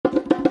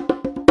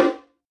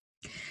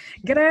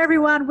G'day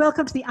everyone,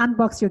 welcome to the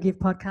Unbox Your Gift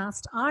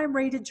podcast. I'm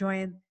Rita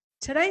Joyan.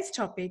 Today's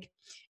topic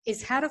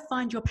is how to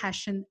find your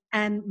passion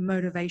and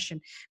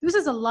motivation. This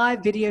is a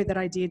live video that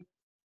I did,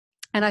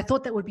 and I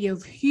thought that would be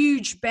of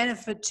huge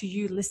benefit to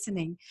you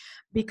listening,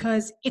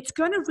 because it's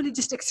going to really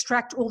just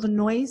extract all the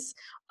noise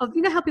of,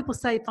 you know how people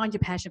say, find your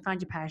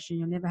passion,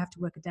 you'll never have to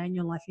work a day in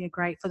your life. Yeah,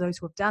 great for those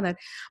who have done it.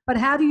 But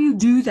how do you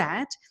do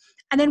that?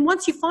 And then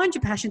once you find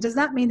your passion, does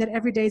that mean that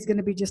every day is going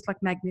to be just like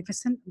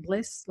magnificent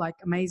bliss, like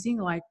amazing,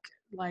 like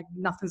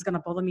nothing's going to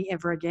bother me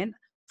ever again?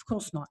 Of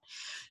course not.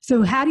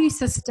 So how do you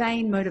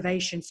sustain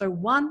motivation? So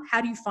one, how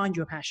do you find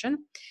your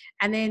passion?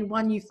 And then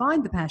when you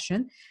find the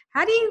passion,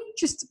 how do you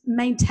just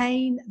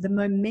maintain the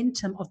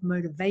momentum of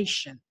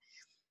motivation?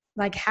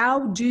 Like,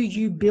 how do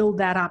you build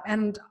that up?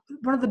 And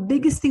one of the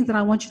biggest things that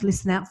I want you to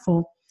listen out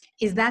for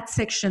is that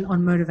section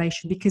on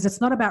motivation, because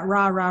it's not about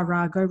rah, rah,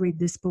 rah, go read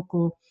this book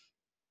or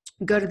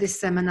go to this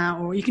seminar,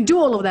 or you can do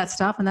all of that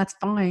stuff and that's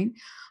fine.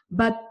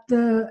 But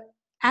the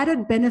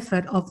added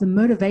benefit of the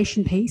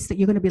motivation piece that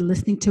you're going to be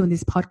listening to in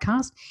this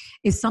podcast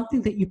is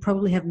something that you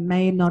probably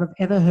may not have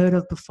ever heard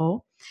of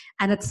before.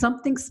 And it's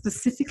something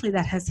specifically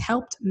that has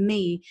helped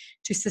me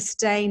to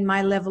sustain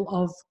my level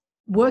of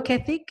work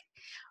ethic,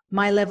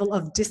 my level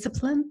of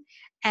discipline,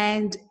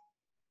 and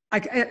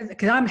because at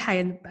the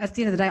end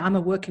of the day, I'm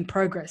a work in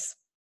progress.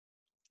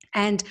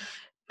 And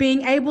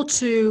being able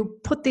to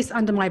put this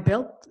under my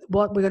belt,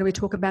 what we're going to be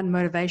talking about in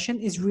motivation,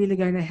 is really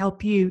going to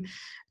help you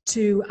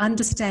to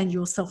understand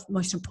yourself,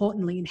 most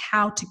importantly, and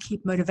how to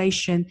keep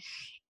motivation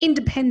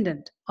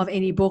independent of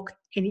any book,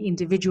 any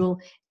individual,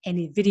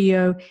 any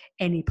video,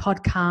 any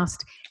podcast,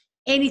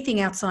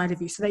 anything outside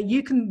of you, so that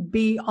you can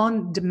be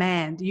on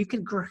demand. You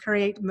can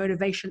create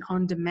motivation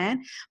on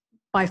demand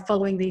by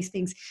following these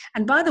things.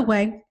 And by the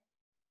way,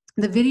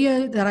 the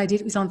video that I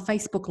did was on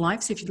Facebook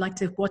Live, so if you'd like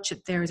to watch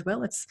it there as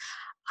well, it's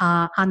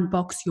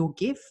Unbox Your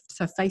Gift.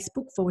 So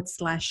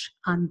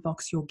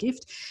Facebook.com/Unbox Your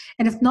Gift.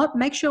 And if not,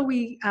 make sure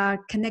we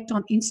connect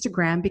on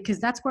Instagram, because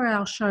that's where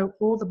I'll show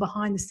all the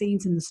behind the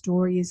scenes in the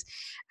stories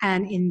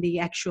and in the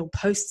actual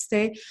posts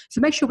there.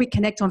 So make sure we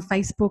connect on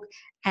Facebook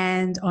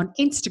and on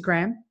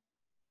Instagram.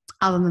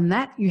 Other than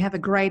that, you have a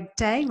great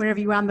day wherever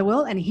you are in the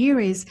world. And here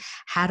is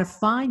how to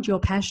find your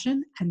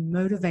passion and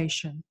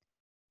motivation.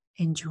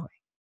 Enjoy.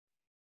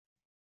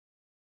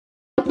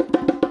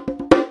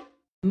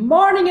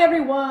 Morning,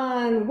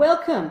 everyone.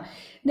 Welcome.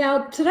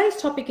 Now, today's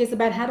topic is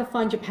about how to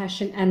find your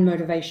passion and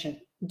motivation.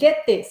 Get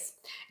this.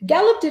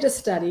 Gallup did a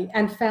study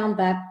and found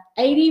that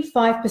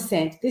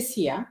 85% this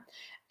year,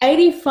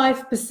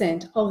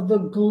 85% of the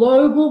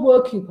global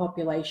working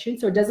population,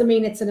 so it doesn't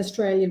mean it's an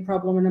Australian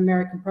problem, an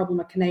American problem,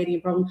 a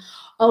Canadian problem,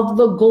 of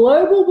the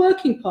global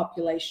working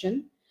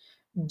population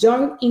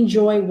don't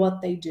enjoy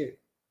what they do.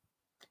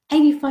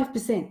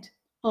 85%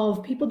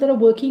 of people that are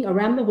working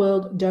around the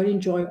world don't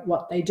enjoy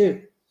what they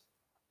do.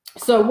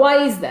 So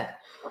why is that?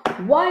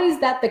 Why is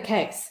that the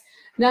case?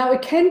 Now,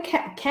 it can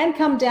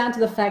come down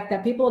to the fact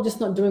that people are just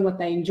not doing what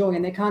they enjoy,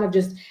 and they're kind of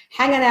just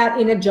hanging out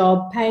in a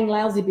job, paying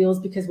lousy bills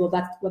because, well,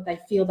 that's what they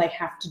feel they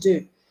have to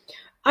do.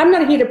 I'm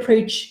not here to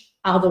preach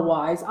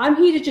otherwise. I'm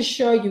here to just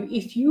show you,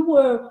 if you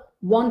were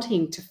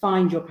wanting to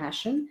find your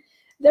passion,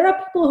 there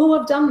are people who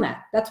have done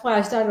that. That's why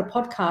I started a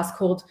podcast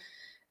called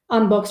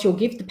Unbox Your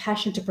Gift, the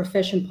Passion to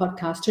Profession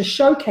podcast, to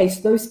showcase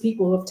those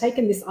people who have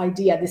taken this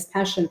idea, this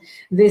passion,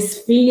 this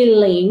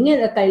feeling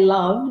that they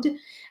loved,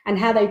 and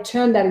how they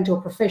turned that into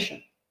a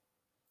profession.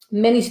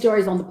 Many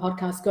stories on the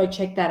podcast. Go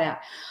check that out.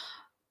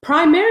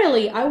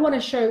 Primarily, I want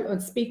to show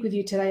and speak with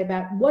you today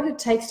about what it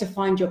takes to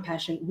find your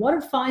passion, what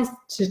it finds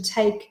to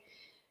take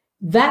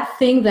that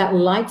thing that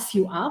lights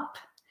you up,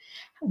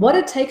 what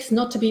it takes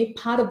not to be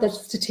part of the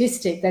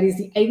statistic that is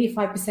the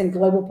 85%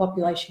 global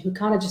population who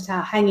kind of just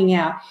are hanging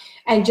out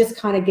and just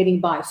kind of getting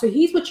by. So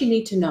here's what you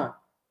need to know.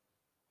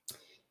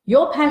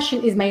 Your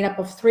passion is made up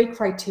of 3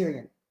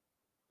 criterion.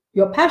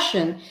 Your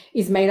passion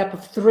is made up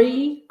of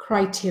 3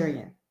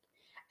 criterion.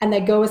 And they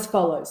go as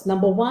follows.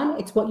 Number 1,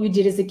 it's what you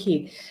did as a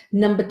kid.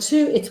 Number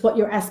 2, it's what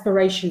your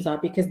aspirations are,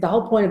 because the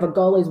whole point of a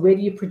goal is where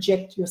do you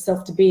project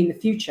yourself to be in the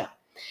future.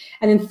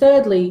 And then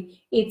thirdly,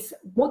 it's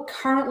what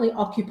currently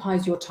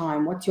occupies your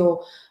time, what's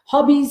your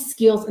hobbies,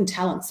 skills, and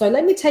talents. So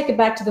let me take it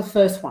back to the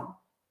first one.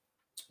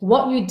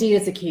 What you did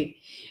as a kid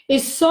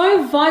is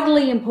so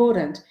vitally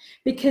important,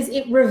 because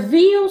it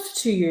reveals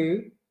to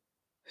you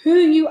who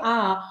you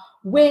are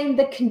when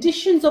the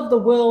conditions of the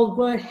world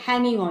weren't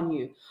hanging on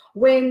you,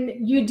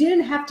 when you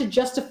didn't have to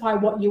justify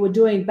what you were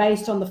doing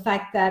based on the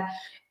fact that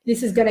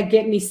this is going to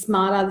get me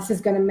smarter, this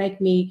is going to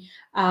make me,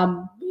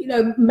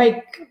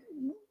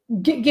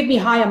 give me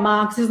higher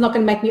marks, this is not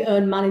going to make me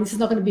earn money, this is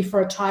not going to be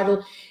for a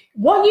title.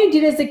 What you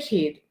did as a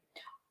kid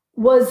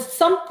was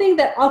something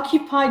that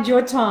occupied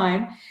your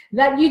time,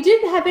 that you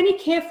didn't have any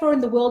care for in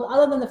the world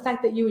other than the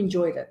fact that you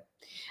enjoyed it.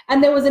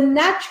 And there was a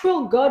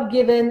natural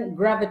God-given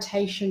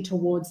gravitation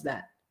towards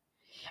that.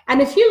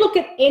 And if you look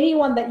at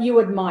anyone that you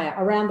admire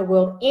around the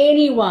world,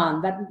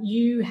 anyone that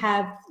you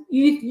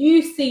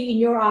see in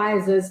your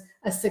eyes as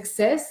a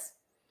success,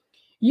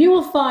 you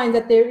will find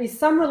that there is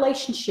some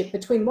relationship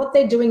between what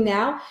they're doing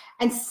now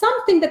and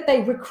something that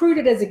they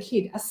recruited as a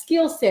kid, a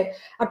skill set,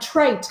 a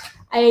trait,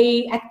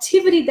 a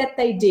activity that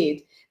they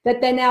did,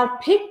 that they now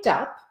picked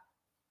up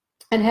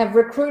and have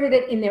recruited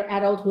it in their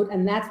adulthood,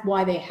 and that's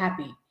why they're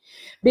happy.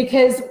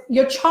 Because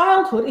your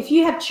childhood, if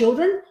you have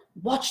children,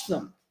 watch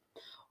them.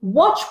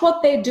 Watch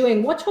what they're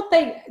doing. Watch what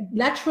they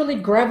naturally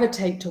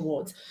gravitate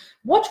towards.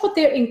 Watch what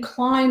they're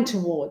inclined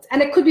towards.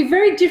 And it could be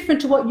very different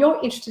to what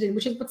you're interested in,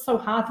 which is what's so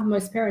hard for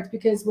most parents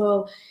because,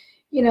 well,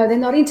 you know, they're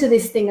not into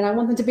this thing and I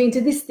want them to be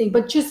into this thing,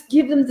 but just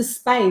give them the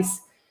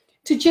space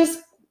to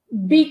just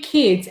be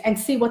kids and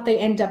see what they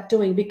end up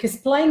doing, because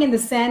playing in the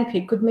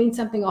sandpit could mean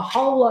something a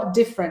whole lot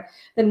different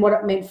than what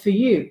it meant for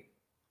you,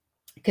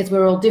 because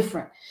we're all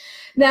different.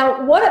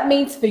 Now, what it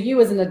means for you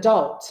as an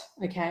adult,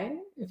 okay,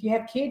 if you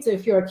have kids or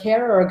if you're a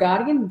carer or a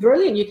guardian,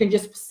 brilliant, you can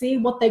just see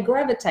what they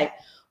gravitate.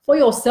 For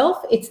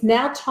yourself, it's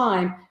now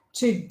time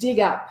to dig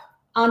up,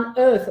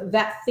 unearth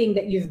that thing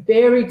that you've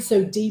buried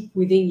so deep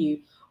within you,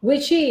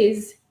 which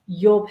is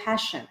your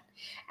passion.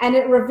 And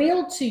it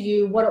revealed to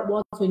you what it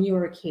was when you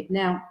were a kid.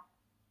 Now,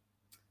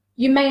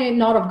 you may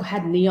not have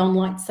had neon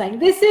lights saying,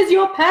 this is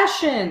your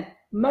passion.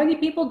 Many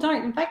people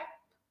don't. In fact,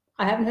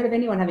 I haven't heard of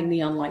anyone having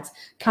neon lights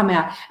come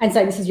out and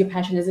say, this is your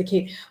passion as a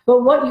kid.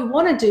 But what you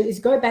want to do is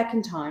go back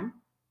in time,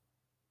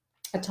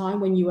 a time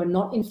when you were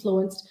not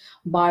influenced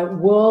by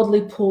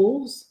worldly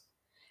pulls,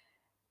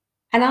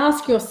 and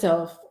ask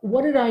yourself,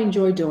 what did I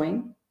enjoy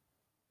doing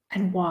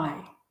and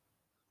why?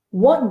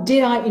 What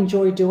did I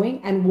enjoy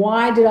doing and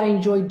why did I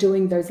enjoy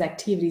doing those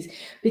activities?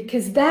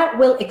 Because that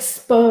will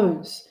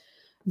expose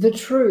the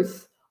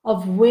truth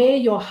of where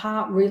your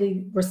heart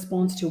really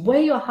responds to,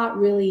 where your heart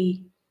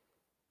really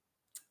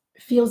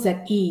feels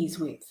at ease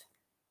with.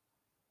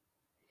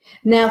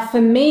 Now, for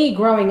me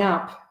growing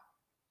up,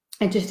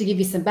 and just to give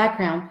you some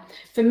background,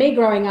 for me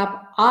growing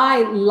up,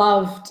 I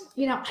loved,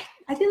 you know,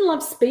 I didn't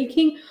love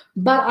speaking,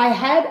 but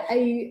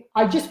I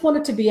just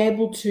wanted to be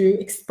able to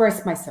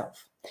express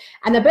myself.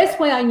 And the best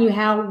way I knew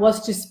how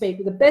was to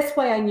speak. The best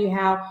way I knew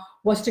how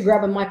was to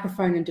grab a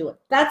microphone and do it.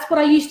 That's what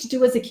I used to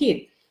do as a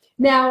kid.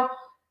 Now,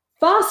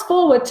 fast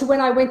forward to when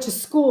I went to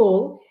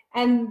school,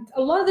 and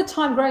a lot of the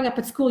time growing up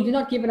at school, you're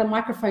not given a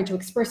microphone to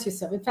express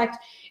yourself. In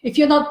fact, if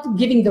you're not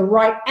giving the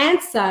right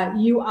answer,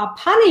 you are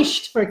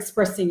punished for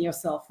expressing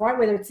yourself, right?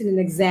 Whether it's in an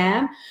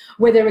exam,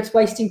 whether it's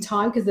wasting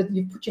time because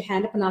you put your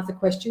hand up and ask a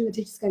question, the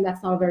teacher's going,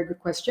 that's not a very good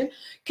question.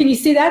 Can you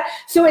see that?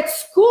 So at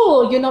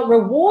school, you're not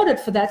rewarded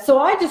for that. So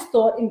I just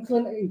thought, you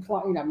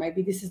know,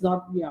 maybe this is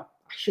not, you know,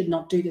 I should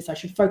not do this. I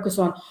should focus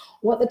on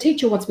what the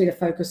teacher wants me to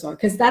focus on,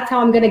 because that's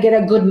how I'm going to get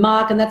a good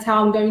mark, and that's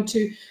how I'm going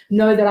to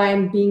know that I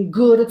am being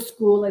good at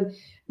school and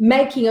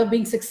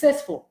being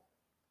successful.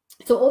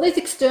 So all these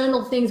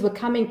external things were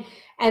coming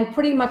and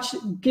pretty much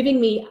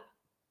giving me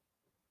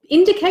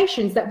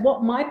indications that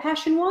what my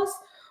passion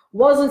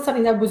wasn't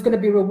something that was going to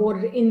be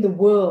rewarded in the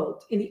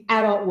world, in the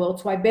adult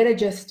world. So I better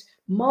just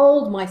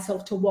mold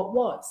myself to what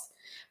was,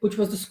 which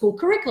was the school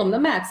curriculum, the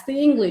maths, the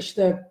English,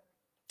 the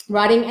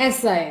writing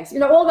essays, you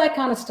know, all that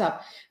kind of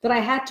stuff that I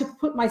had to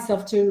put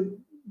myself to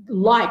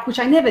like, which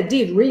I never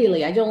did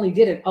really. I only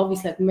did it,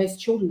 obviously, like most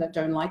children that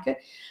don't like it,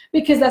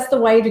 because that's the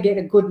way to get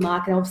a good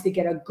mark and obviously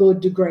get a good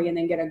degree and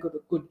then get a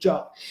good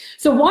job.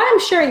 So why I'm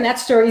sharing that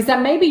story is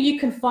that maybe you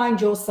can find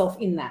yourself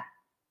in that.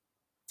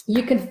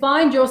 You can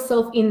find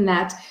yourself in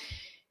that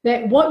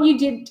what you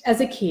did as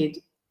a kid,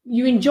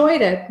 you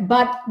enjoyed it,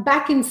 but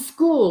back in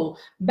school,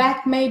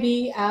 back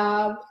maybe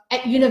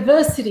at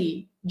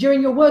university,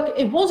 during your work,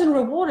 it wasn't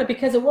rewarded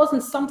because it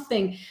wasn't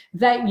something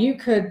that you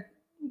could,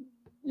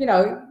 you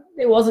know,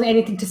 there wasn't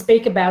anything to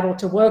speak about or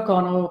to work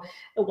on, or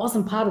it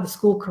wasn't part of the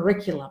school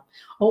curriculum,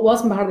 or it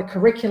wasn't part of the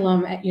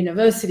curriculum at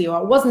university,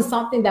 or it wasn't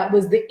something that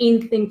was the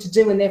in thing to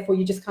do and therefore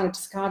you just kind of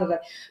discarded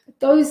it. But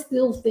those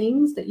little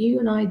things that you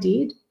and I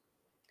did,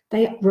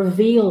 they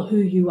reveal who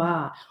you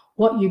are,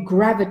 what you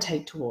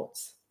gravitate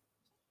towards.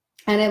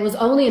 And it was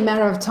only a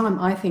matter of time,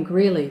 I think,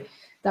 really,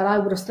 that I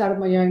would have started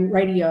my own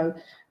radio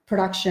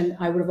production.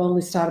 I would have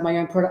only started my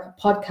own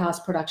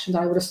podcast production.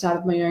 I would have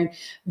started my own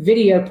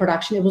video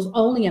production. It was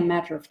only a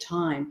matter of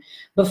time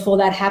before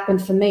that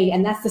happened for me.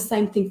 And that's the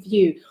same thing for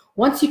you.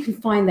 Once you can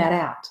find that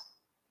out.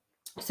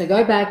 So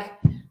go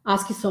back,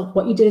 ask yourself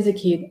what you did as a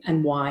kid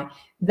and why.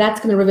 That's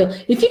going to reveal.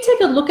 If you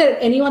take a look at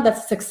anyone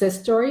that's a success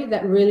story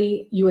that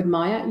really you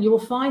admire, you will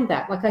find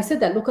that. Like I said,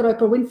 that look at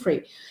Oprah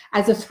Winfrey.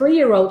 As a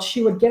 3-year-old,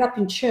 she would get up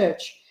in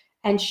church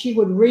and she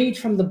would read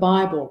from the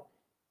Bible.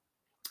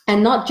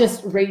 And not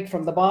just read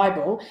from the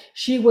Bible,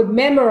 she would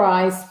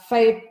memorize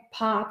favorite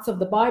parts of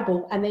the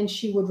Bible and then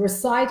she would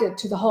recite it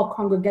to the whole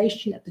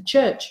congregation at the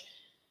church.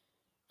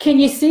 Can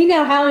you see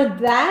now how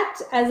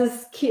that, as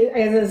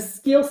a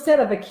skill set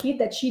of a kid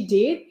that she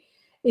did,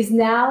 is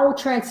now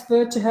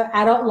transferred to her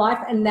adult life,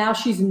 and now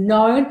she's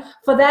known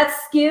for that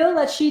skill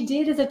that she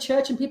did as a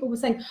church, and people were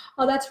saying,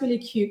 oh, that's really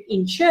cute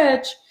in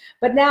church.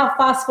 But now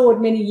fast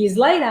forward many years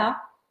later,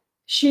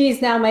 she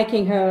is now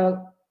making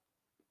her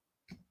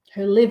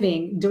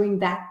living doing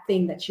that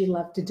thing that she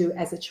loved to do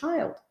as a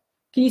child.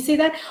 Can you see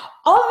that?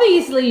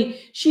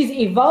 Obviously, she's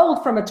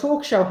evolved from a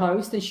talk show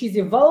host and she's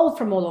evolved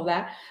from all of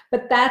that,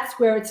 but that's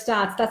where it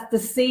starts. That's the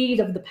seed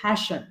of the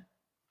passion.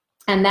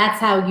 And that's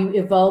how you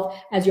evolve.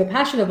 As your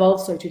passion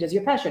evolves, so too does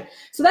your passion.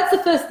 So that's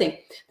the first thing.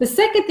 The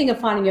second thing of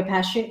finding your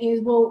passion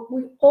is, well,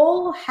 we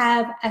all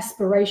have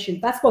aspirations.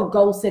 That's what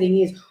goal setting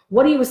is.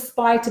 What do you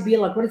aspire to be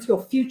like? What does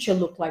your future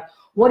look like?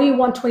 What do you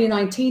want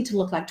 2019 to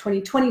look like,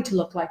 2020 to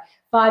look like,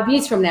 5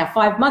 years from now,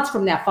 5 months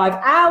from now, 5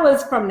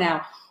 hours from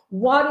now?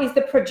 What is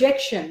the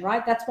projection,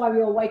 right? That's why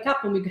we all wake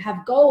up and we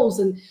have goals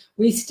and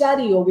we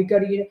study or we go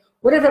to,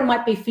 whatever it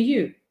might be for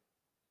you.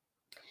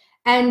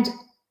 And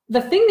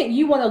the thing that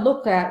you want to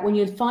look at when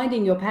you're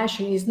finding your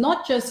passion is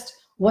not just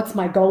what's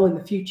my goal in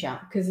the future,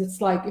 because it's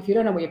like, if you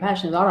don't know what your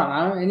passion is, I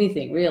don't know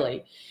anything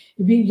really.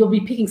 You'll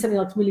be picking something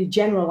that's really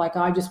general, like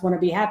I just want to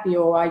be happy,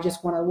 or I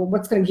just want to, well,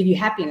 what's going to give you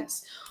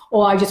happiness?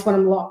 Or I just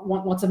want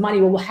lots of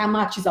money. Well, how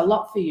much is a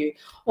lot for you?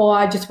 Or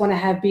I just want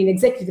to be an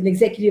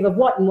executive of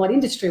what, in what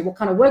industry? What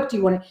kind of work do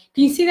you want to?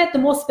 Can you see that the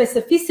more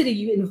specificity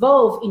you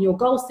involve in your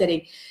goal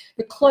setting,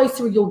 the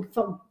closer you'll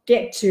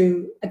get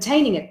to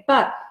attaining it.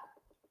 But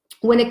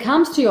when it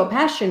comes to your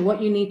passion,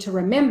 what you need to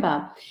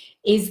remember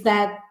is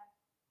that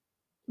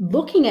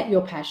looking at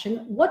your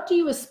passion, what do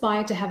you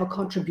aspire to have a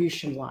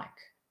contribution like?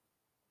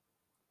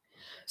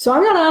 So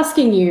I'm not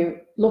asking you,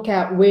 look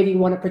out, where do you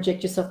want to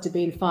project yourself to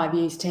be in 5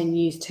 years, 10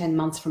 years, 10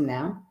 months from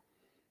now?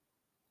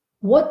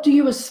 What do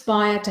you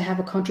aspire to have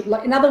a contribution?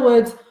 Like, in other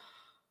words,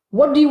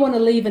 what do you want to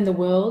leave in the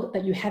world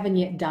that you haven't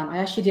yet done? I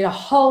actually did a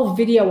whole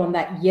video on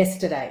that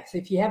yesterday. So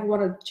if you ever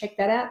want to check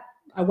that out,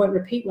 I won't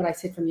repeat what I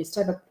said from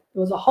yesterday, but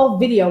there was a whole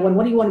video on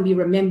what do you want to be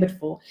remembered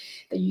for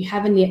that you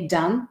haven't yet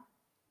done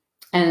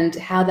and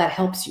how that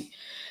helps you.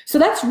 So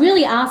that's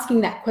really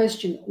asking that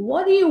question.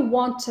 What do you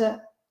want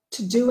to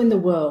do in the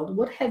world?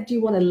 What do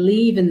you want to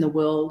leave in the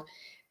world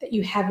that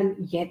you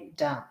haven't yet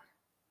done?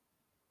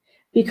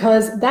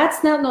 Because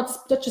that's not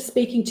just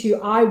speaking to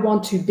I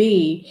want to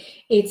be,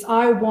 it's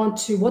I want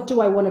to, what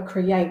do I want to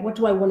create? What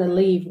do I want to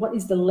leave? What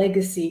is the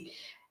legacy?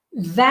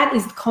 That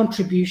is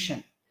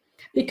contribution.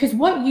 Because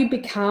what you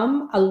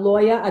become, a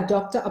lawyer, a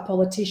doctor, a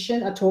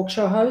politician, a talk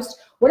show host,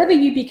 whatever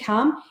you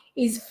become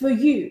is for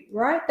you,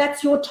 right?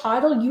 That's your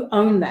title, you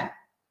own that,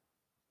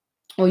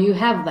 or you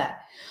have that.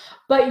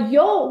 But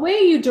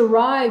where you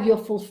derive your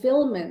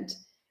fulfillment,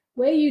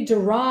 where you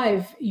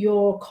derive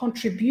your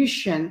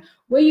contribution,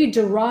 where you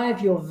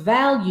derive your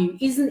value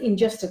isn't in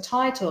just a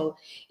title.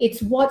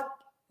 It's what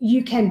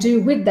you can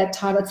do with that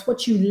title. It's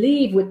what you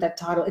leave with that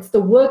title. It's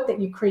the work that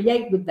you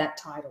create with that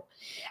title.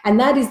 And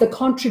that is the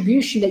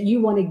contribution that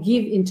you want to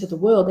give into the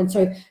world. And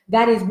so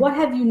that is, what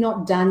have you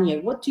not done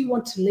yet? What do you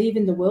want to leave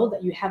in the world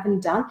that you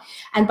haven't done?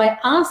 And by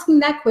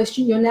asking that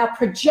question, you're now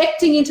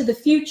projecting into the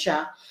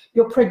future.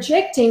 You're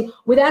projecting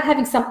without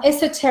having some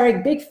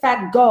esoteric big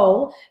fat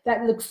goal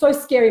that looks so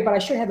scary, but I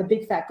should have a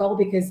big fat goal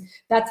because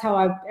that's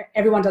how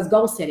everyone does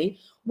goal setting.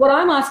 What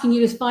I'm asking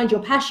you is find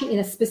your passion in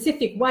a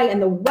specific way,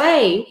 and the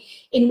way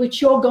in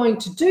which you're going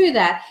to do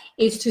that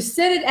is to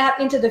set it out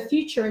into the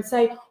future and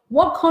say,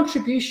 what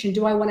contribution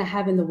do I want to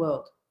have in the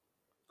world?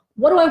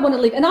 What do I want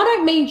to leave? And I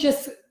don't mean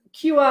just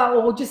cure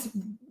or just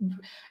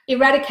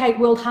eradicate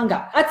world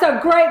hunger. That's a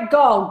great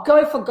goal.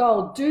 Go for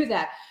gold. Do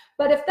that.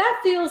 But if that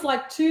feels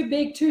like too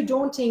big, too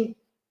daunting,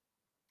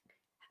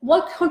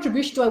 what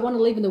contribution do I want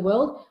to leave in the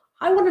world?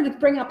 I wanted to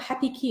bring up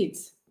happy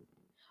kids.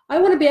 I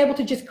want to be able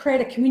to just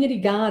create a community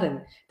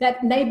garden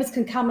that neighbors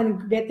can come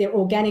and get their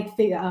organic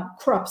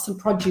crops and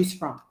produce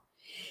from.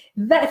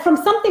 That, from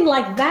something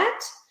like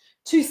that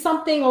to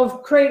something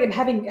of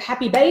having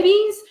happy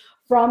babies,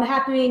 from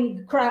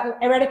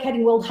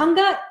eradicating world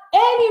hunger,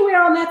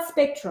 anywhere on that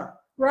spectrum,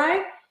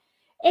 right?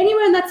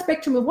 Anywhere in that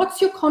spectrum,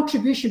 what's your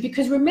contribution?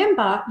 Because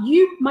remember,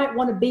 you might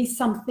want to be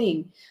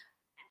something,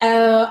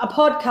 a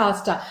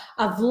podcaster,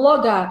 a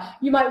vlogger,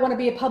 you might want to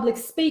be a public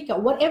speaker,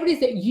 whatever it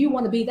is that you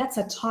want to be, that's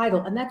a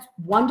title, and that's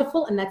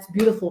wonderful and that's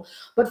beautiful.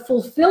 But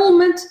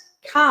fulfillment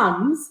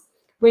comes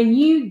when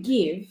you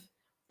give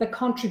the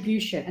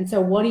contribution. And so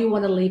what do you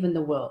want to leave in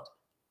the world?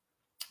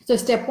 So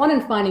step one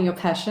in finding your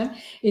passion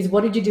is,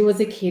 what did you do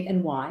as a kid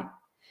and why?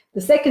 The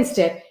second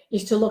step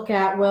is to look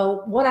at,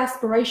 well, what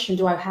aspiration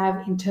do I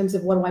have in terms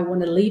of what do I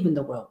want to leave in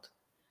the world?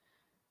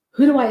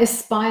 Who do I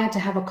aspire to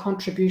have a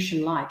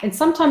contribution like? And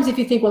sometimes if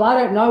you think, well,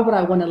 I don't know what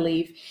I want to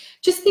leave,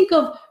 just think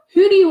of,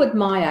 who do you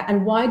admire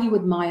and why do you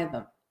admire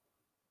them?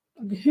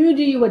 Who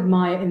do you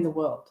admire in the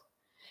world?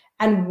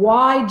 And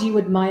why do you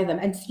admire them?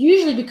 And it's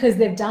usually because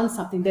they've done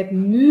something, they've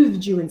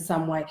moved you in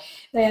some way.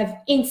 They have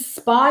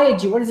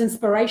inspired you. What is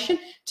inspiration?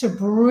 To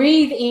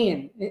breathe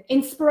in.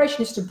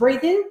 Inspiration is to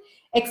breathe in.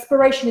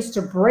 Expiration is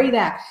to breathe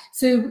out.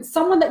 So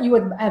someone that you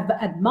have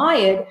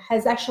admired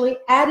has actually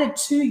added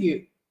to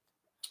you.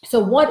 So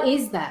what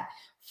is that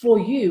for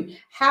you?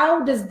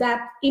 How does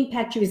that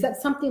impact you? Is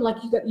that something like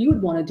that you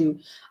would want to do?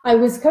 I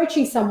was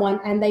coaching someone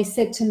and they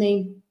said to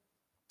me,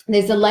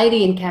 there's a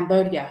lady in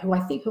Cambodia who I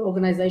think her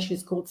organization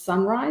is called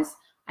Sunrise.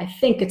 I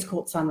think it's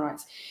called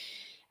Sunrise.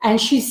 And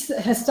she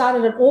has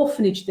started an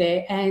orphanage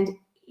there, and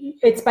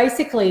it's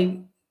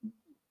basically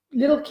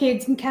little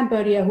kids in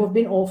Cambodia who have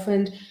been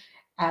orphaned.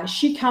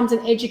 She comes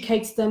and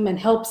educates them and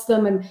helps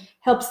them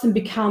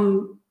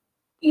become,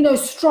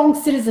 strong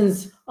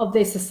citizens of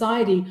their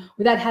society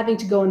without having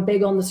to go and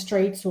beg on the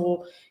streets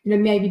or,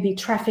 maybe be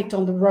trafficked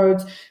on the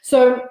roads.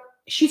 So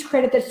she's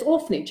created this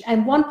orphanage.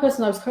 And one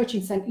person I was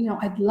coaching saying,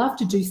 I'd love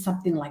to do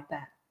something like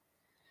that.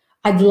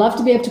 I'd love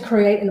to be able to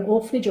create an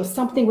orphanage or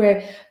something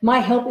where my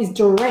help is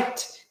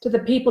direct to the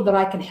people that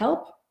I can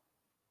help.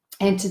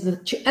 And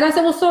I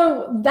said, well,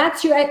 so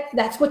that's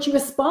what you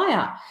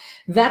aspire.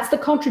 That's the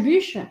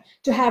contribution,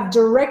 to have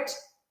direct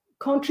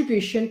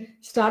contribution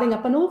starting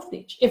up an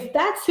orphanage. If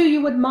that's who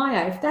you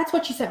admire, if that's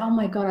what you say, oh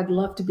my God, I'd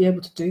love to be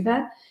able to do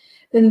that,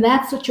 then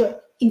that's what your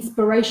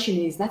inspiration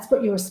is. That's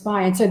what you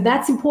aspire. And so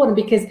that's important,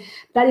 because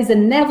that is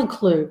another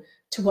clue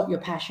to what your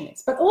passion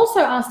is. But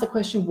also ask the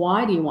question,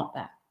 why do you want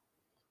that?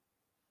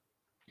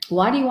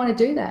 Why do you want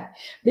to do that?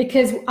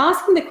 Because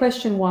asking the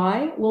question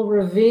why will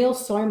reveal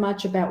so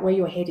much about where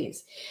your head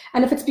is.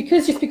 And if it's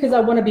just because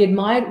I want to be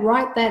admired,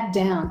 write that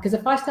down. Because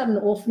if I start an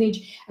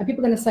orphanage and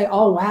people are going to say,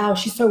 oh, wow,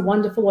 she's so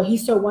wonderful, or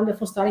he's so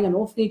wonderful starting an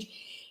orphanage,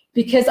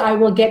 because I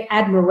will get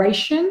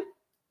admiration.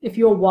 If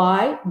you're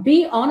why,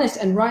 be honest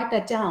and write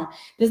that down.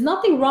 There's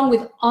nothing wrong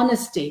with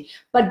honesty,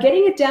 but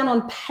getting it down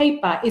on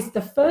paper is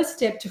the first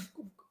step to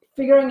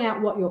figuring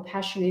out what your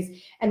passion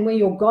is and where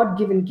your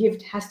God-given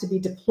gift has to be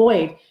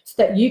deployed so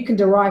that you can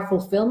derive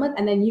fulfillment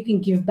and then you can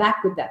give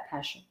back with that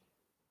passion.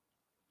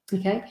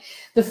 Okay.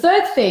 The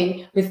third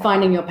thing with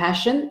finding your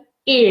passion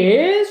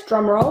is,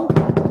 drum roll,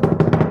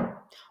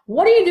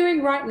 what are you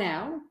doing right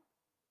now?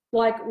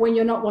 Like when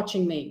you're not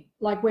watching me,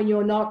 like when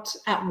you're not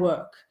at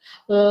work,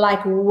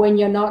 like when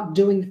you're not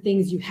doing the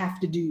things you have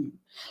to do.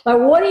 Like,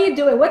 what are you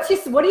doing? What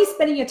are you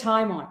spending your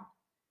time on?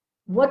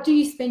 What do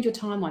you spend your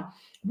time on?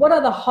 What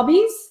are the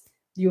hobbies,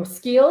 your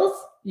skills,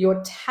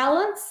 your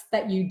talents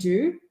that you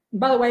do? And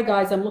by the way,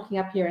 guys, I'm looking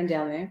up here and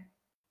down there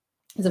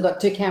because I've got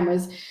two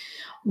cameras.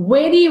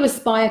 Where do you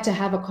aspire to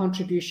have a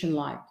contribution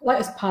like?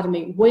 Pardon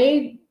me,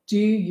 where do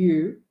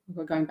you,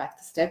 we're going back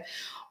the step,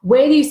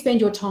 where do you spend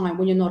your time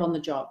when you're not on the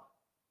job?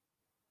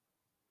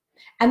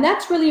 And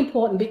that's really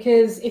important,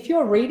 because if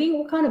you're reading,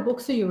 what kind of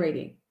books are you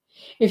reading?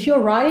 If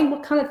you're writing,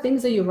 what kind of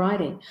things are you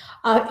writing?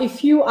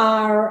 If you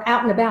are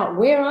out and about,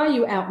 where are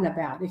you out and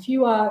about?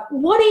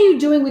 What are you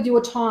doing with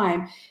your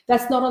time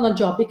that's not on the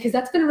job? Because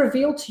that's going to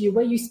reveal to you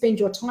where you spend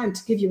your time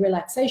to give you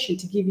relaxation,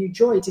 to give you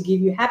joy, to give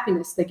you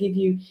happiness, to give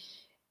you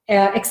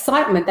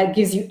excitement, that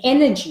gives you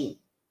energy.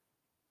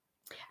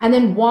 And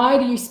then why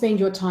do you spend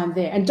your time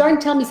there? And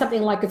don't tell me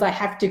something like, because I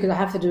have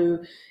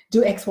to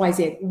do X, Y,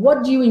 Z.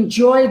 What do you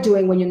enjoy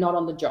doing when you're not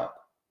on the job?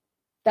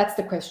 That's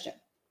the question.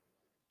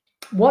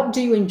 What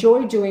do you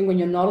enjoy doing when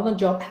you're not on the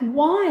job, and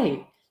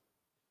why?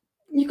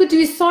 You could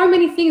do so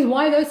many things.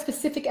 Why those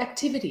specific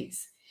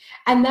activities?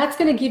 And that's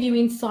going to give you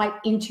insight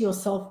into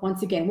yourself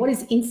once again. What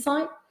is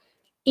insight?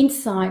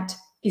 Insight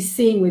is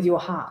seeing with your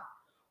heart.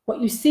 What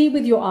you see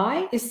with your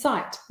eye is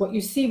sight. What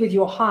you see with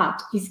your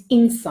heart is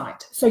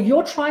insight. So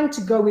you're trying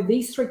to go with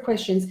these three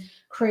questions,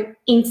 create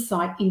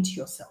insight into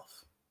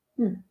yourself.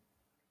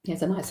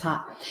 There's a nice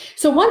heart.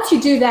 So once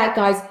you do that,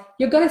 guys,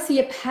 you're going to see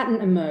a pattern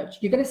emerge.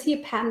 You're going to see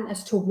a pattern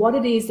as to what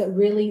it is that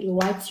really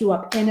lights you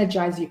up,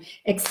 energizes you,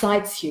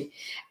 excites you.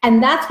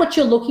 And that's what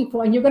you're looking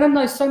for. And you're going to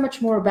know so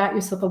much more about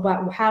yourself,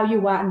 about how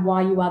you are and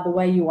why you are the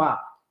way you are.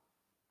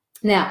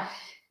 Now,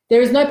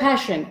 there is no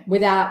passion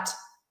without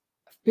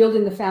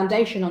building the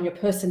foundation on your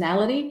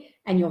personality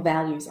and your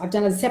values. I've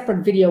done a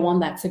separate video on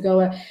that,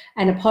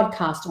 and a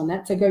podcast on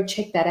that, so go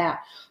check that out.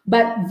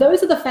 But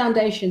those are the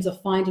foundations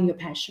of finding your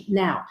passion.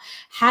 Now,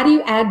 how do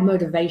you add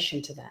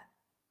motivation to that?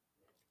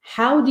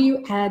 How do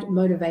you add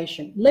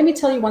motivation? Let me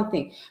tell you one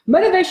thing.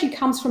 Motivation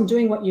comes from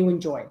doing what you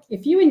enjoy.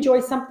 If you enjoy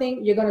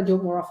something, you're going to do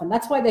it more often.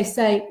 That's why they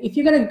say, if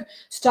you're going to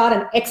start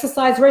an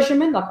exercise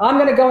regimen, like I'm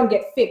going to go and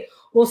get fit,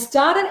 well,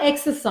 start an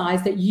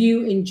exercise that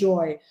you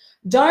enjoy.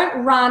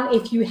 Don't run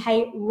if you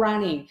hate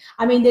running.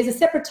 I mean, there's a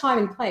separate time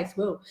and place.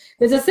 Well,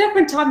 there's a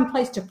separate time and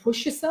place to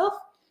push yourself.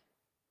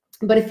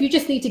 But if you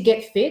just need to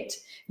get fit,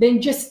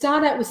 then just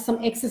start out with some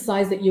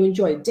exercise that you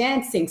enjoy.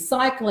 Dancing,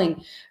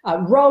 cycling,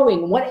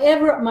 rowing,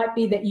 whatever it might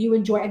be that you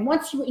enjoy. And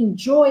once you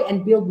enjoy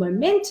and build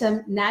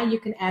momentum, now you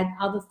can add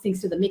other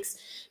things to the mix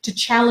to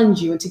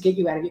challenge you and to get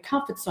you out of your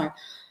comfort zone.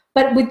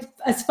 But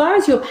as far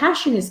as your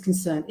passion is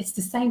concerned, it's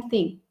the same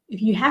thing.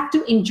 If you have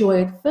to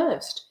enjoy it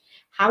first.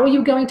 How are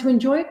you going to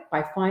enjoy it?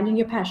 By finding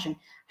your passion.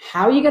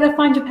 How are you going to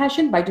find your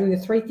passion? By doing the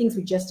three things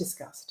we just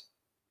discussed.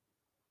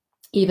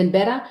 Even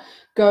better,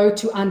 go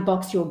to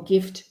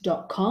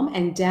unboxyourgift.com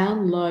and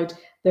download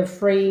the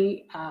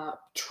free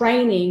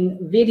training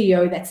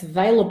video that's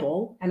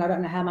available, and I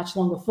don't know how much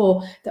longer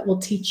for, that will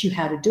teach you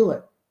how to do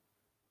it.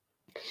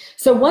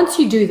 So once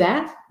you do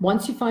that,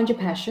 once you find your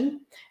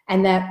passion,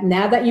 and that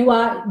now that you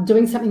are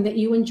doing something that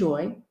you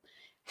enjoy,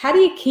 how do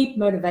you keep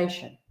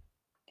motivation?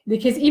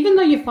 Because even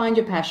though you find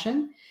your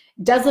passion,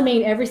 doesn't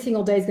mean every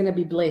single day is going to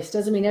be bliss.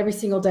 Doesn't mean every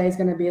single day is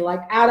going to be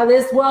like out of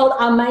this world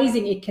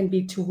amazing. It can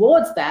be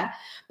towards that.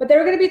 But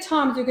there are going to be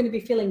times you're going to be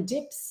feeling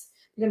dips.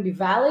 They're going to be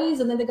valleys,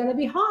 and then they're going to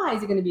be highs.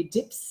 They're going to be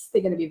dips,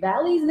 they're going to be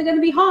valleys, and they're going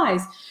to be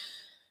highs.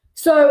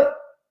 So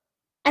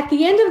at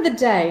the end of the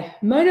day,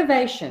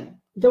 motivation,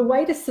 the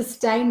way to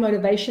sustain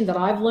motivation that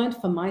I've learned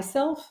for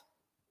myself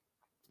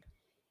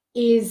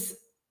is,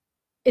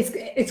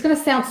 it's going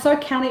to sound so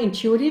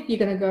counterintuitive. You're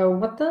going to go,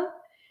 what the?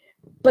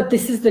 But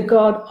this is the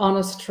God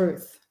honest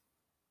truth.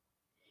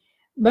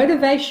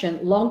 Motivation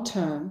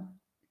long-term,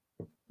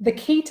 the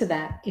key to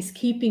that is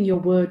keeping your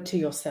word to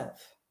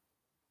yourself.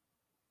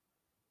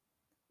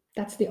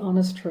 That's the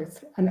honest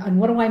truth. And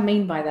what do I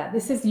mean by that?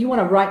 This is, you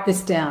want to write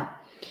this down.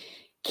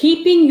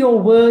 Keeping your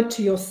word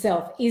to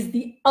yourself is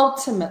the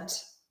ultimate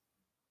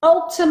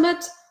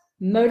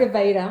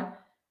motivator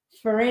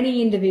for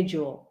any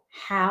individual.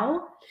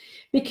 How?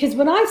 Because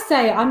when I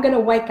say I'm going to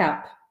wake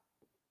up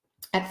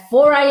at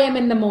 4 a.m.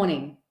 in the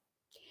morning,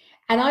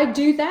 and I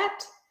do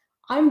that,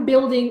 I'm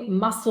building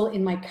muscle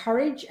in my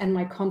courage and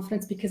my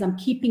confidence because I'm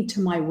keeping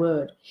to my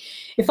word.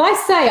 If I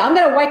say I'm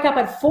going to wake up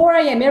at 4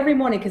 a.m. every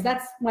morning, because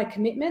that's my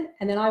commitment,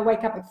 and then I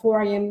wake up at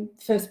 4 a.m.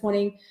 first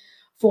morning,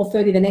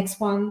 4:30 the next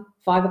one,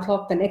 5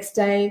 o'clock the next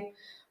day,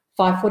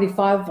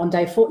 5:45 one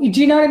day, 4.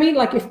 Do you know what I mean?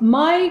 Like, if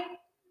my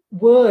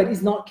word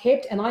is not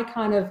kept and I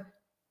kind of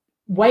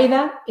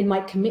waver in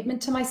my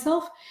commitment to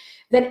myself,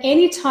 then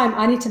anytime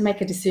I need to make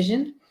a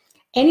decision,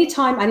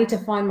 anytime I need to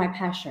find my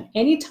passion,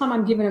 anytime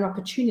I'm given an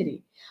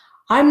opportunity,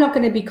 I'm not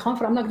going to be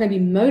confident, I'm not going to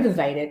be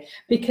motivated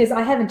because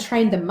I haven't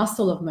trained the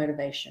muscle of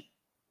motivation.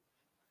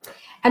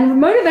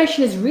 And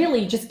motivation is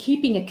really just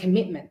keeping a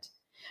commitment.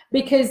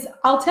 Because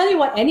I'll tell you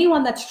what,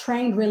 anyone that's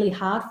trained really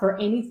hard for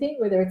anything,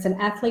 whether it's an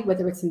athlete,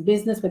 whether it's in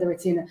business, whether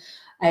it's in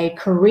a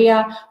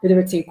career, whether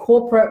it's in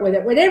corporate,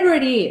 whatever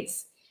it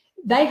is,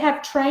 they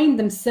have trained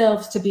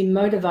themselves to be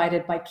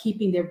motivated by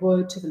keeping their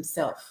word to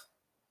themselves.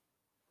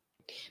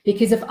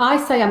 Because if I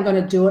say I'm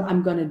going to do it,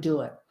 I'm going to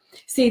do it.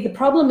 See, the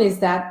problem is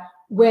that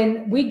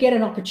when we get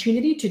an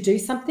opportunity to do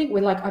something,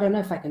 we're like, I don't know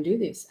if I can do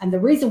this. And the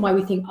reason why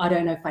we think, I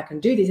don't know if I can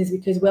do this, is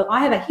because, well, I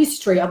have a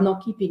history of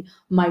not keeping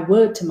my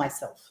word to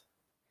myself.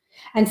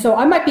 And so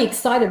I might be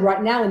excited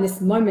right now in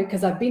this moment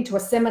because I've been to a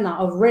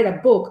seminar, or read a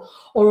book,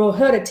 or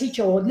heard a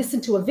teacher, or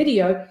listened to a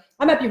video.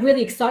 I might be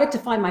really excited to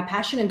find my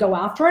passion and go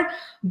after it.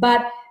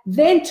 But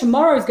then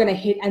tomorrow is going to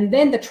hit, and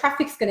then the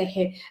traffic's going to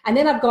hit, and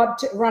then I've got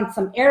to run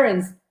some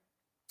errands,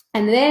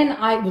 and then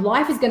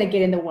life is going to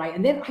get in the way.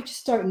 And then I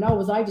just don't know.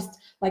 Was I just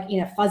like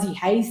in a fuzzy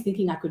haze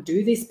thinking I could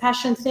do this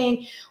passion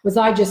thing? Was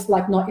I just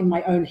like not in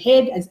my own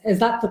head? Is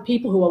that for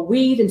people who are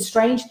weird and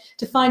strange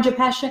to find your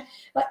passion?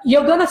 But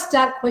you're going to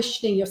start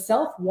questioning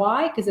yourself.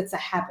 Why? Because it's a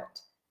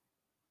habit.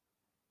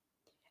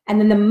 And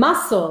then the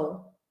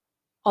muscle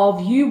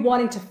of you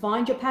wanting to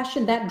find your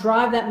passion, that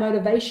drive, that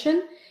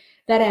motivation,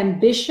 that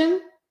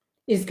ambition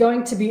is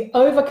going to be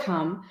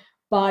overcome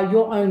by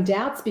your own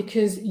doubts,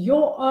 because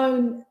your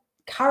own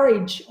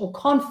courage or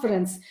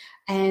confidence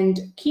and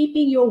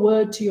keeping your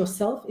word to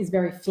yourself is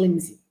very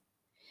flimsy.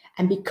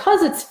 And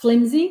because it's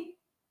flimsy,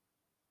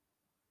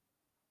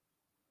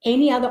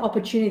 any other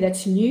opportunity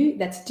that's new,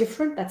 that's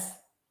different, that's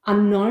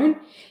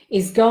unknown,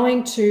 is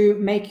going to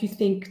make you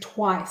think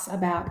twice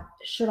about,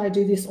 should I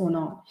do this or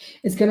not?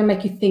 It's going to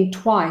make you think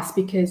twice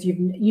because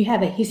you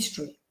have a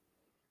history.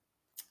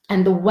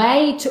 And the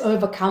way to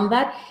overcome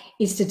that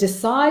is to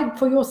decide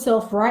for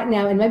yourself right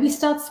now, and maybe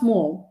start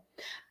small,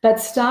 but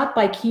start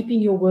by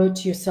keeping your word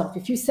to yourself.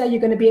 If you say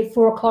you're going to be at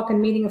 4 o'clock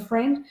and meeting a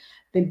friend,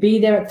 then be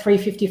there at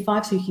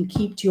 3:55 so you can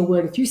keep to your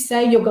word. If you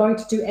say you're going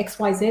to do X,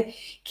 Y, Z,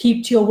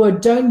 keep to your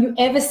word. Don't you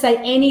ever say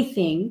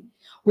anything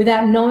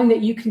without knowing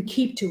that you can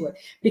keep to it,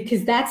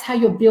 because that's how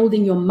you're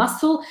building your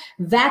muscle.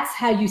 That's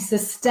how you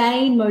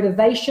sustain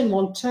motivation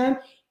long term,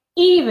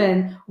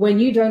 even when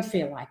you don't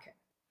feel like it.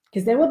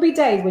 Because there will be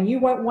days when you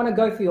won't want to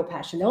go for your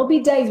passion. There will be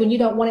days when you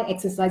don't want to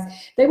exercise.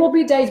 There will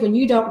be days when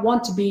you don't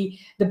want to be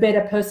the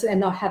better person and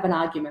not have an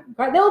argument,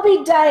 right? There will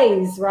be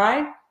days,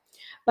 right?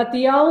 But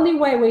the only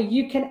way where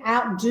you can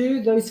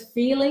outdo those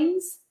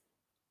feelings,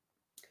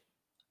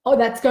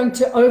 that's going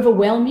to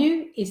overwhelm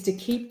you, is to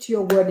keep to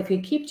your word. If you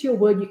keep to your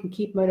word, you can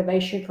keep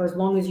motivation for as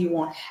long as you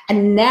want.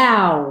 And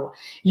now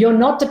you're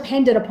not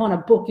dependent upon a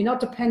book. You're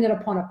not dependent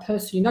upon a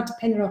person. You're not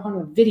dependent upon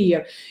a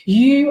video.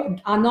 You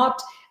are not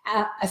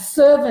a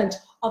servant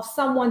of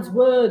someone's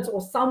words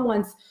or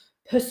someone's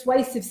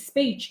persuasive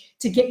speech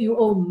to get you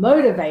all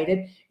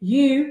motivated.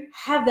 You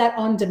have that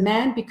on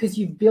demand because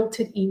you've built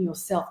it in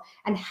yourself.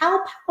 And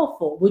how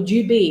powerful would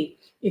you be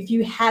if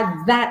you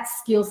had that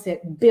skill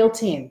set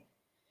built in,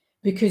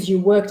 because you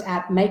worked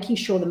at making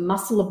sure the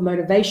muscle of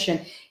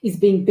motivation is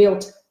being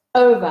built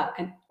over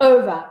and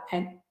over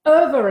and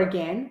over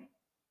again,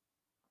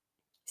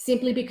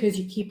 simply because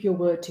you keep your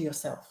word to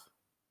yourself.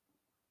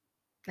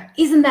 Now,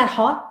 isn't that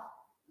hot?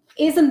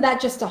 Isn't that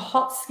just a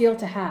hot skill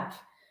to have?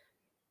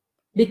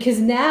 Because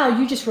now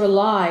you just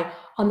rely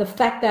on the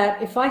fact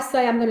that if I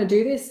say I'm going to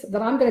do this,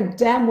 that I'm going to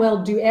damn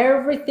well do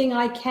everything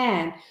I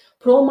can,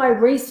 put all my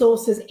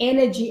resources,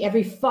 energy,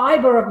 every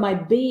fiber of my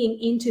being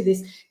into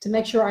this to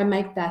make sure I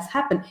make that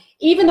happen.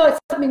 Even though it's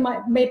something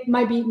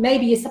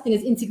maybe is something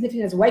as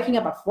insignificant as waking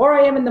up at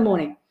 4 a.m. in the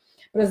morning.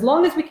 But as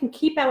long as we can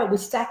keep we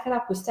stack it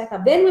up, we stack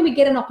up. Then when we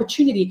get an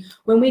opportunity,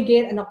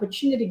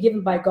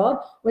 given by God,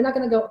 we're not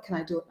going to go, can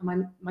I do it?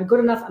 Am I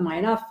good enough? Am I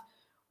enough?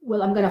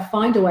 Well, I'm going to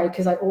find a way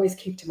because I always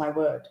keep to my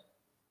word.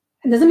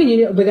 It doesn't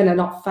mean we're going to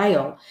not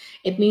fail.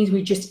 It means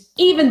we just,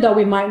 even though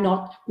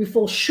we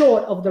fall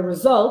short of the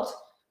result,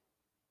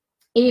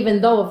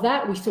 even though of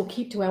that, we still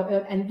keep to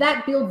our, and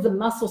that builds the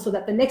muscle so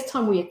that the next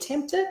time we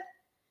attempt it,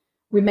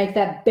 we make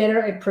that better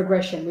a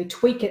progression. We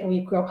tweak it and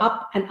we go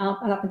up and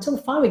up and up until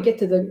finally we get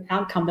to the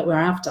outcome that we're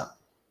after.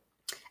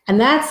 And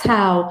that's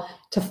how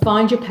to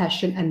find your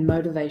passion and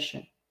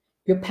motivation.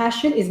 Your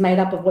passion is made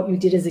up of what you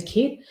did as a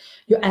kid,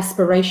 your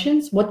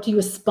aspirations, what do you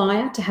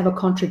aspire to have a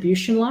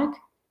contribution like?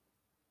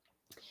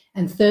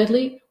 And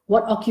thirdly,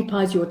 what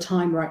occupies your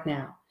time right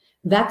now?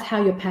 That's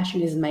how your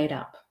passion is made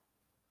up.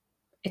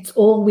 It's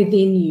all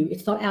within you.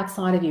 It's not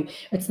outside of you.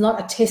 It's not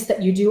a test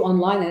that you do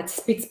online and it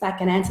spits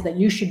back an answer that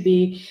you should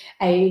be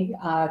a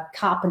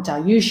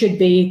carpenter, you should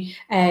be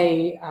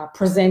a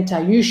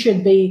presenter, you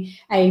should be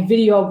a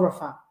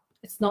videographer.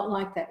 It's not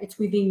like that. It's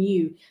within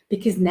you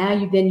because now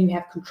you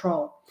have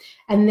control.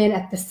 And then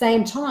at the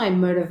same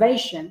time,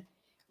 motivation,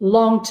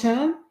 long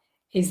term,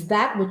 is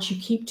that which you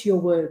keep to your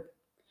word.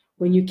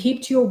 When you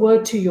keep to your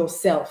word to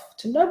yourself,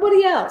 to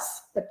nobody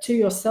else, but to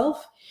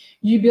yourself,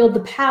 you build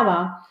the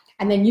power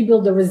and then you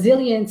build the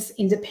resilience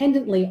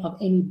independently of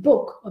any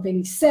book, of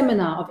any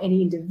seminar, of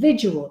any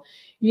individual.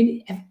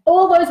 If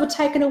all those were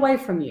taken away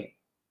from you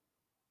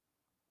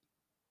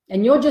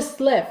and you're just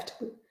left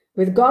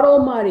with God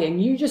Almighty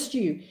and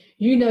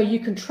you know you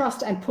can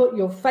trust and put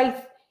your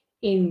faith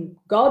in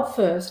God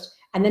first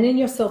and then in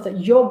yourself that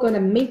you're going to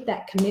meet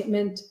that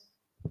commitment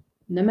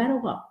no matter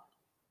what.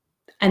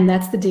 And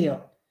that's the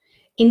deal.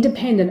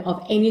 Independent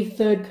of any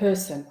third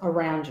person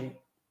around you.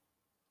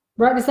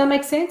 Right? Does that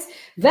make sense?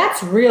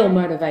 That's real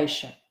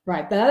motivation,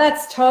 right?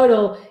 That's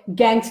total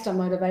gangster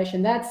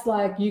motivation. That's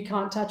like, you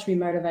can't touch me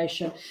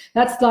motivation.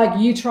 That's like,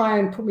 you try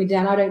and put me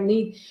down. I don't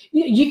need,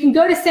 you can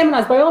go to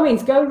seminars, by all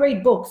means, go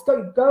read books,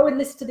 go and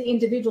listen to the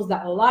individuals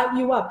that light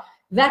you up.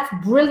 That's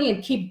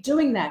brilliant. Keep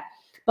doing that.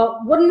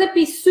 But wouldn't it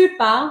be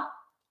super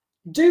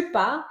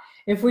duper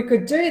if we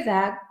could do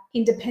that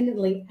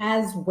independently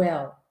as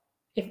well,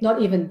 if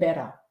not even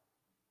better?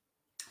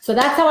 So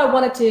that's how I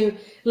wanted to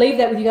leave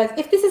that with you guys.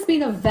 If this has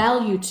been of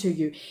value to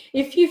you,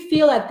 if you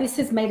feel that this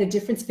has made a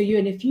difference for you,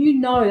 and if you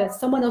know that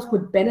someone else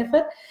would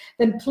benefit,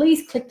 then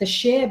please click the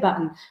share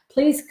button.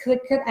 Please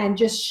click it and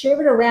just share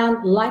it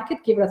around, like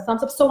it, give it a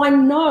thumbs up, so I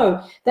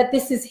know that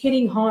this is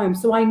hitting home,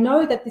 so I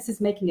know that this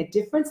is making a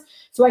difference,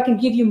 so I can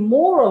give you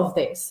more of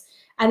this.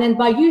 And then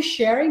by you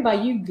sharing, by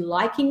you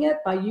liking it,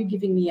 by you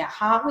giving me a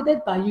heart with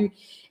it, by you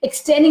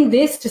extending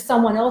this to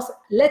someone else,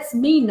 lets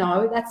me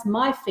know, that's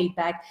my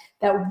feedback,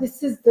 that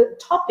this is the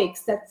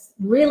topics that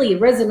really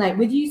resonate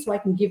with you, so I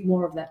can give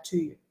more of that to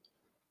you.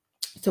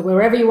 So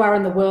wherever you are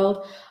in the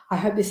world, I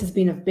hope this has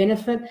been of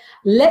benefit.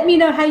 Let me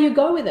know how you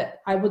go with it.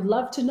 I would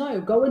love to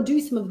know. Go and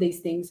do some of these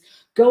things.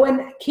 Go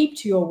and keep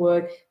to your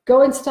word.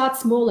 Go and start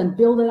small and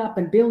build it up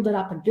and build it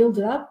up and build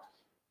it up.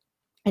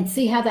 And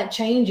see how that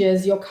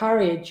changes your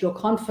courage, your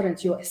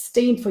confidence, your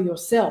esteem for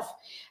yourself,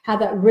 how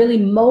that really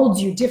molds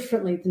you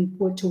differently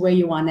than to where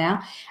you are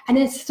now. And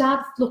then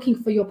start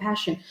looking for your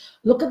passion.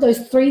 Look at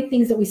those 3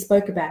 things that we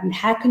spoke about, and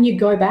how can you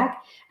go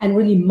back and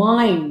really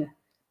mine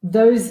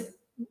those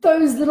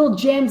little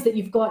gems that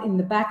you've got in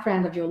the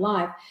background of your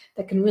life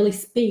that can really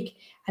speak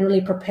and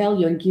really propel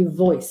you and give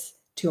voice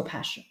to your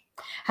passion.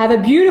 Have a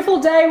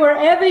beautiful day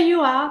wherever you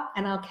are,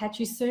 and I'll catch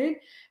you soon.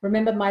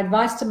 Remember, my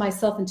advice to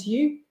myself and to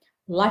you,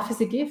 life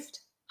is a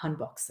gift,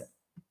 unbox it.